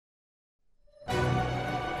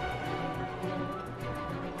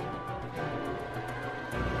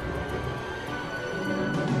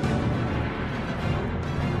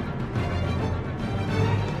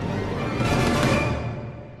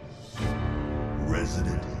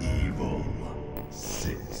Resident Evil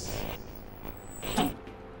 6.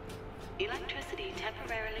 Electricity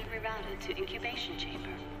temporarily rerouted to incubation chamber.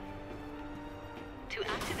 To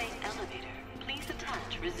activate elevator, please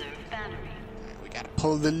attach reserve battery. We gotta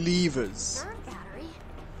pull the levers. Reserve battery?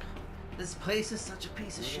 This place is such a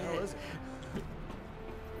piece of shit.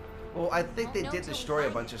 Well, I think they did destroy a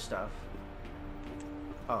bunch of stuff.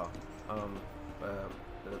 Oh,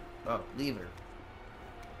 lever.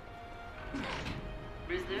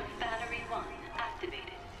 Reserve battery 1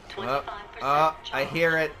 activated. 25% I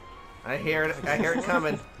hear it. I hear it. I hear it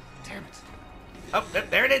coming. Damn it. Oh,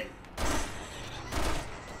 there it is.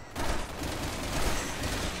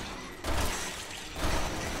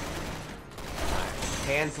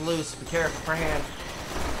 Hands loose. Be careful for hand.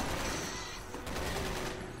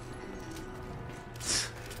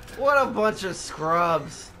 What a bunch of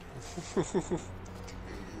scrubs.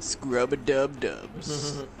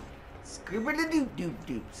 Scrub-a-dub-dubs.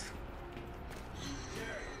 Scrubba-da-doop-doop-doops.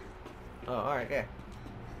 Oh, alright, yeah.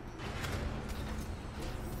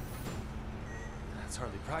 That's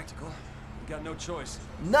hardly practical. We got no choice.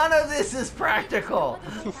 None of this is practical.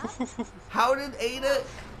 How did Ada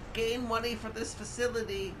gain money for this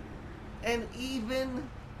facility and even...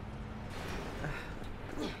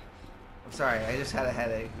 I'm sorry, I just had a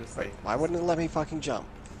headache. It's like, Why wouldn't it let me fucking jump?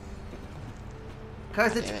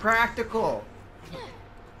 because it's practical.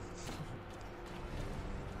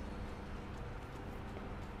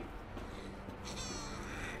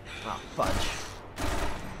 Oh, fudge.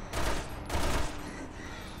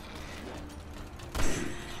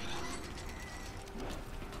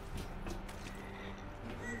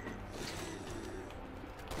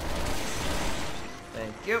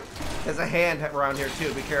 Thank you. There's a hand around here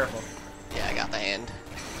too, be careful. Yeah, I got the hand.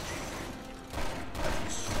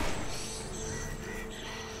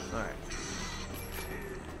 Alright.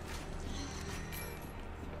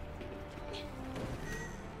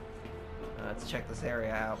 Let's check this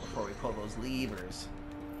area out before we pull those levers.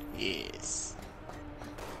 Yes.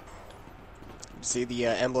 See the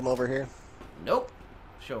emblem over here? Nope.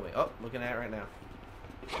 Show me. Oh, looking at it right now.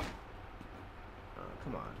 Oh,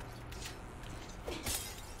 come on.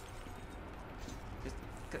 Just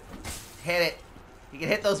hit it. You can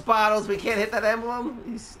hit those bottles. We can't hit that emblem.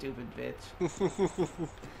 You stupid bitch.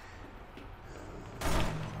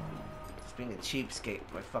 Just being a cheapskate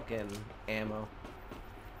with my fucking ammo.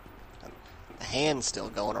 The hand's still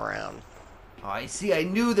going around. Oh, I see. I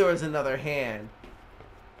knew there was another hand.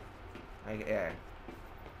 Yeah.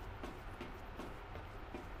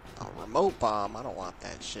 A remote bomb? I don't want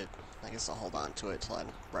that shit. I guess I'll hold on to it till I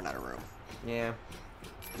run out of room. Yeah.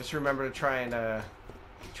 Just remember to try and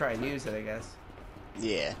use it, I guess.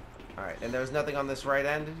 Yeah. Alright, and there was nothing on this right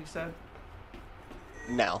end, you said?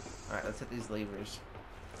 No. Alright, let's hit these levers.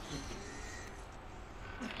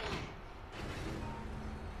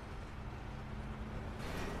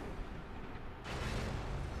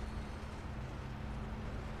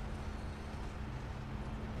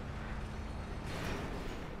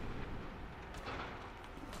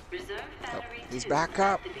 Reserve battery He's 2 back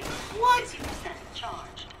up. activated. What? 50%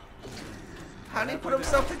 charged. How did he put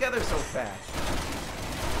himself together so fast?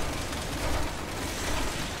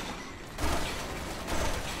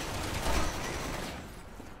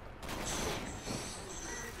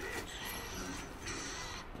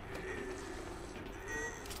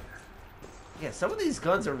 Yeah, some of these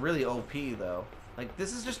guns are really OP though. Like,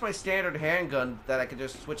 this is just my standard handgun that I could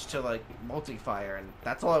just switch to, like, multi-fire, and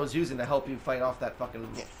that's all I was using to help you fight off that fucking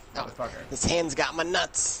motherfucker. This hand's got my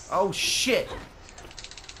nuts. Oh, shit!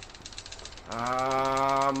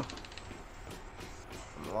 I'm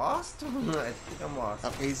lost? I think I'm lost.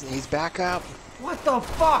 Oh, he's back up. What the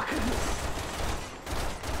fuck?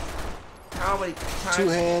 How many times? 2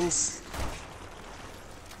 hands.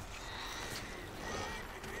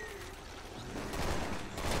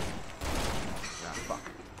 Ah, fuck.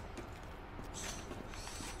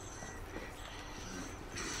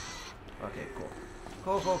 Okay, cool.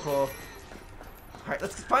 Cool. Alright,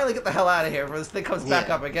 let's finally get the hell out of here before this thing comes back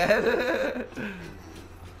up again.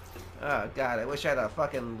 Oh, God, I wish I had a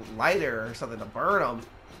fucking lighter or something to burn them.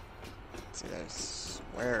 See, there's...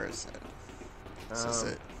 Where is it? Is this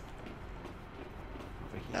it?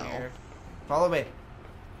 Over No. here. Follow me.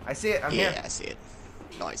 I see it. I'm Yeah, here. I see it.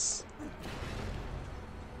 Nice.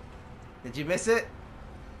 Did you miss it?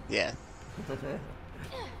 Yeah.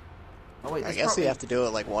 Oh, wait, I this guess probably... we have to do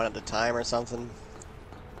it like one at a time or something.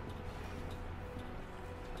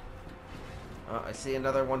 Oh, I see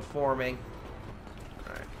another one forming.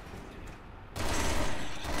 Alright.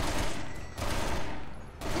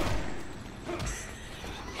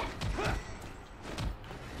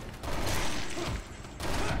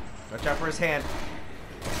 Watch out for his hand.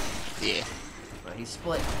 Yeah. Oh, he's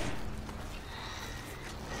split.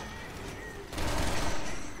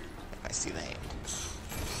 I see the hand.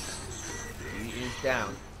 He is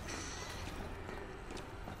down.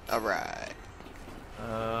 Alright.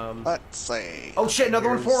 Let's see. Oh shit, another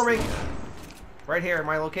one Here's for me! the, Right here,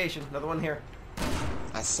 my location. Another one here.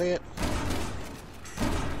 I see it.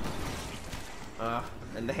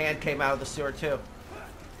 And the hand came out of the sewer too.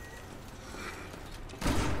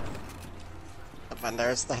 And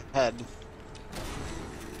there's the head.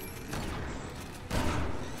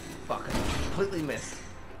 Fuck, I completely missed.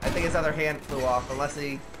 I think his other hand flew off, unless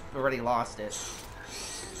he already lost it.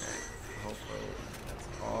 Alright, hopefully that's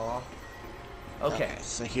all. Okay.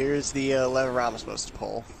 So here's the lever I'm supposed to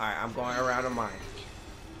pull. Alright, I'm going around to mine.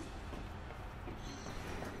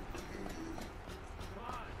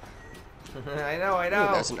 I know.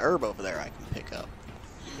 Ooh, there's an herb over there I can pick up.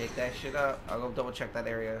 Take that shit up. I'll go double check that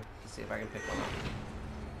area to see if I can pick one up.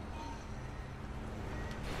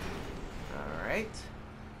 Alright.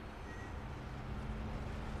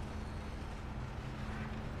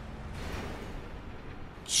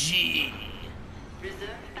 G. Reserve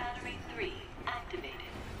battery 3 activated.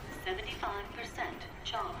 75%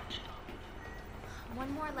 charged. One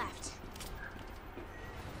more left.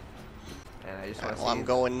 And I just Alright, want to well, see. I'm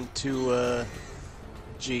going to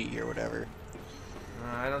G or whatever.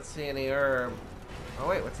 I don't see any herb. Oh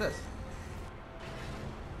wait, what's this?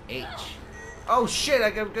 H. Oh shit!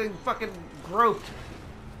 I'm getting fucking groped.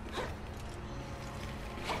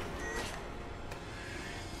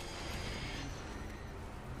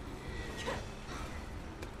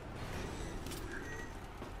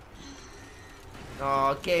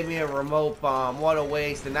 Oh, it gave me a remote bomb. What a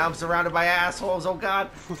waste. And now I'm surrounded by assholes. Oh god.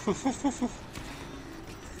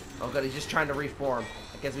 Oh god, he's just trying to reform.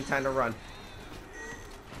 It gives me time to run.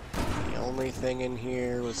 The only thing in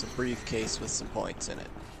here was a briefcase with some points in it.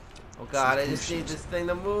 Oh god, I just need this thing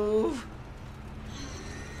to move.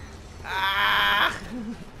 Ah!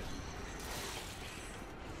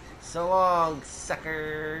 So long,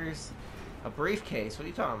 suckers. A briefcase? What are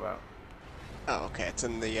you talking about? Oh, okay. It's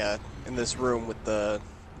in the in this room with the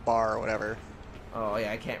bar or whatever. Oh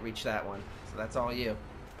yeah, I can't reach that one. So that's all you.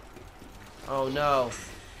 Oh no.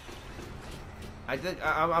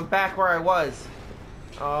 I'm back where I was.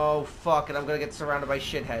 Oh fuck, and I'm gonna get surrounded by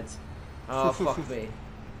shitheads. Oh fuck me.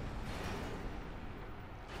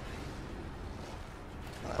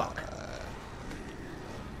 Fuck.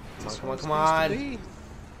 Come on, come on.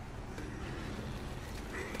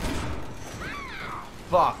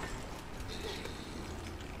 Fuck.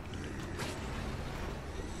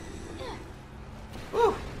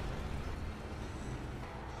 Woo.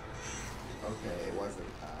 Okay, it wasn't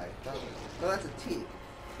I. No, that's a T.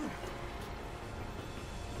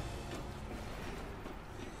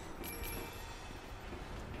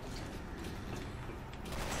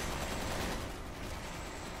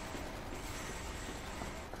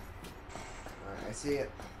 Alright, I see it.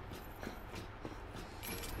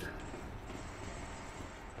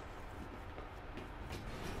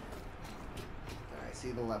 I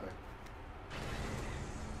see the lever.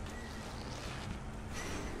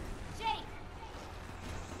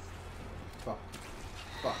 Fuck.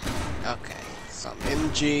 Fuck. Okay, so I'm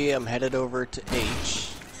in G. I'm headed over to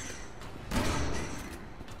H.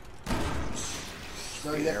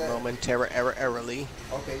 No, you Here got that. momentarily.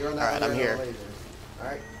 Okay, you're on that. Alright, I'm here.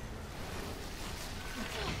 Alright.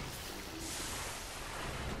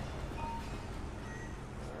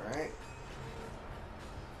 Alright.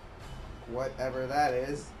 Whatever that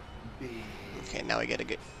is, B. Okay, now I gotta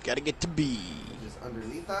get to B. Which is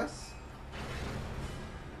underneath us.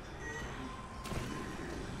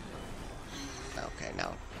 Okay,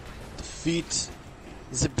 now defeat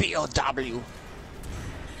the BOW.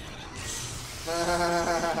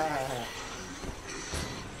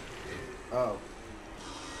 Oh.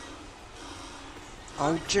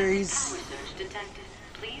 Oh jeez. Power surge detected.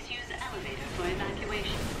 Please use the elevator for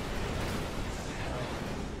evacuation.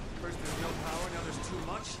 First there's no power, now there's too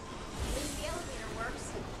much. At least the elevator works.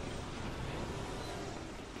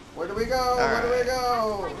 Where do we go? Where do we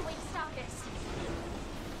go? Find a way to stop this.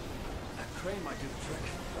 That crane might do the trick.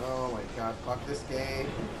 Oh my god, fuck this game.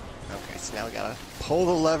 Okay, so now we gotta pull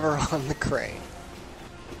the lever on the crane.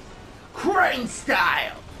 Crane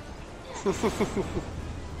style!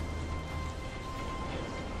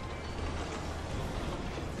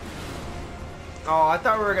 Oh, I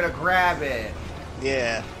thought we were gonna grab it.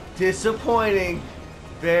 Yeah. Disappointing.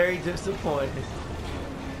 Very disappointing.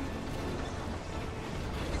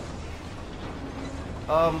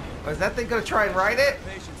 Is that thing gonna try and ride it?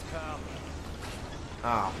 Patience, pal.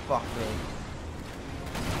 Oh, fuck me.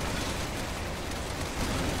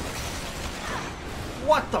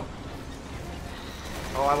 What the?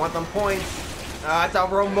 Oh, I want them points. Ah, it's a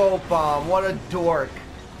remote bomb. What a dork.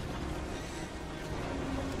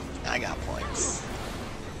 I got points.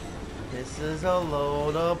 This is a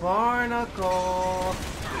load of barnacles.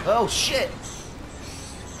 Oh, shit.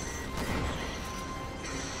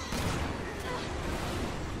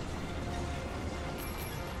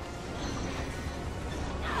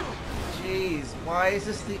 Jeez, why is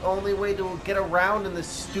this the only way to get around in this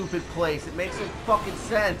stupid place? It makes no fucking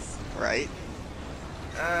sense. Right?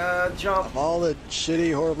 Jump. Of all the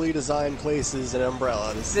shitty, horribly designed places in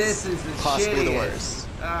Umbrella, this is the possibly the shittiest. worst.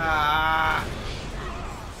 Ah.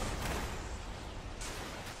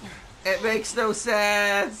 It makes no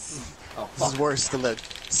sense. Oh, This is worse than the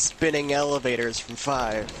spinning elevators from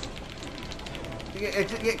 5. Yeah,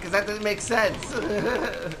 because that doesn't make sense.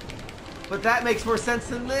 But that makes more sense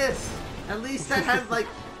than this. At least that had, like,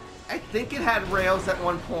 I think it had rails at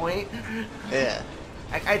one point. Yeah.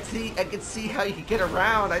 I could see how you could get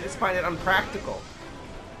around. I just find it unpractical.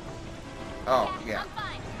 Oh, yeah. I'm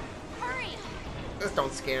fine. Hurry. This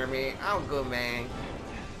don't scare me. I'm good, man.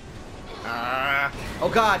 Oh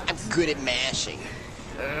God. I'm good at mashing.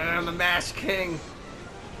 I'm the Mash King.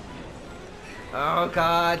 Oh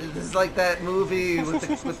God, this is like that movie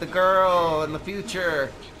with the girl in the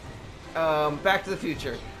future. Back to the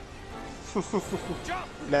Future.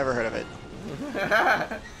 Never heard of it.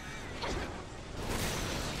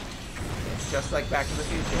 It's just like Back to the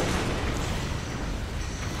Future.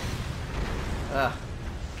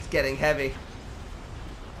 It's getting heavy.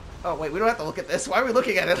 Oh wait, we don't have to look at this. Why are we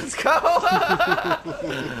looking at it? Let's go!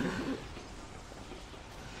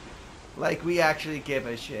 Like we actually give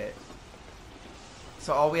a shit.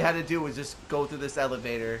 So all we had to do was just go through this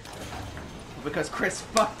elevator. Because Chris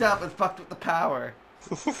fucked up and fucked with the power.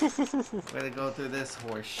 We're gonna go through this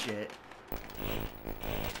horse shit.